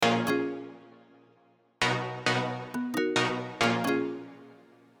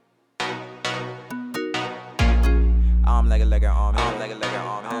like an arm.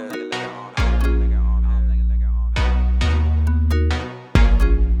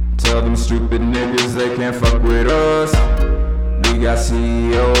 Tell them stupid niggas they can't fuck with us. We got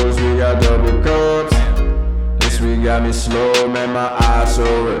CEOs, we got double cups. This week got me slow, man, my eyes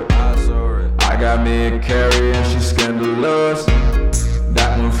so red. I got me a carry and she scandalous.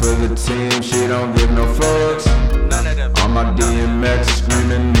 That one for the team, she don't give no fucks. On my DMX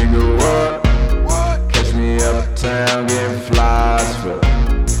screaming, nigga, what? Catch me uptown getting flies for.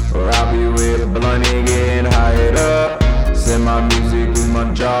 Or I'll be with Blunty getting hired up. Send my music with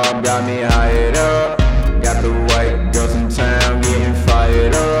my job, got me hired up. Got the white girls in town getting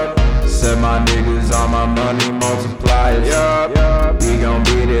fired up. Set my niggas on my money multipliers. We gon'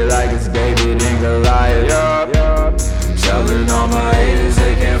 beat it like it's David and Goliath. Tellin' all my haters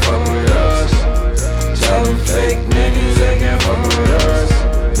they can't fuck with us. Tell them fake niggas they can't fuck with us.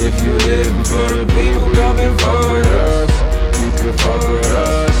 If you livin' for the people, you can fuck with us. You can fuck with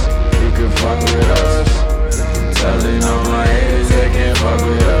us. You can fuck with us. Tellin' all my haters they can't fuck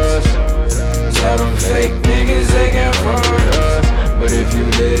with us. Tell them fake niggas they can't fuck with us. But if you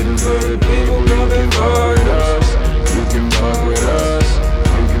livin' for the people, you can fuck with us. You can fuck with us.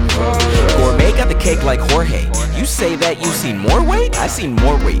 You can fuck with us. Gourmet got the cake like Jorge. You say that you seen more weight? I seen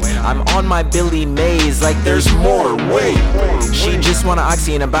more weight. I'm on my Billy Mays like there's more weight. She just want an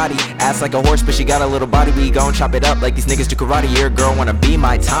oxy in her body. Ass like a horse but she got a little body. We gon' chop it up like these niggas do karate. Your girl wanna be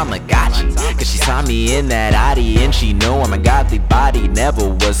my Tamagotchi, cause she saw me in that Audi and she know I'm a godly body. Never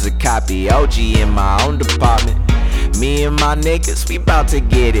was a copy, OG in my own department. Me and my niggas, we bout to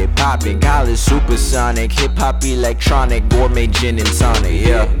get it poppin'. College supersonic, hip-hop electronic, gourmet gin and tonic,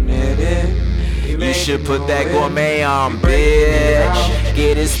 yeah. You should put that gourmet on, bitch.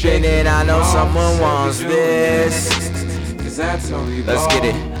 Get it spinning, I know someone wants this. Let's get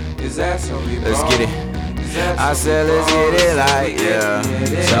it. Let's get it. I said let's get it like, yeah.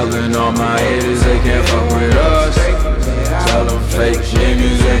 Tellin' all my haters they can't fuck with us. Tell them fake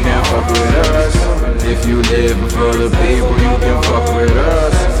niggas they can't fuck with us. If you livin' for the people, you can fuck with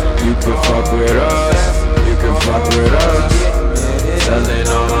us. You can fuck with us. You can fuck with us. Tellin'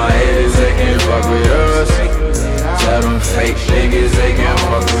 all my haters they can't fuck with us. Tell them fake niggas they can't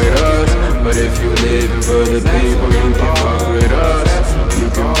fuck with us. But if you livin' for the people, you can fuck with us. You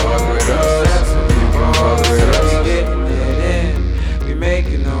can fuck with us. You can fuck with us. We getting it in, we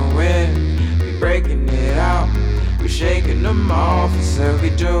making a win. We breaking it out, we shaking them off. We said we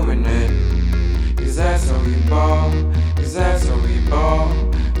doing it, cause that's how we ball. Cause that's how we ball.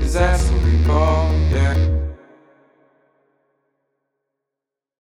 Cause that's how we ball, yeah.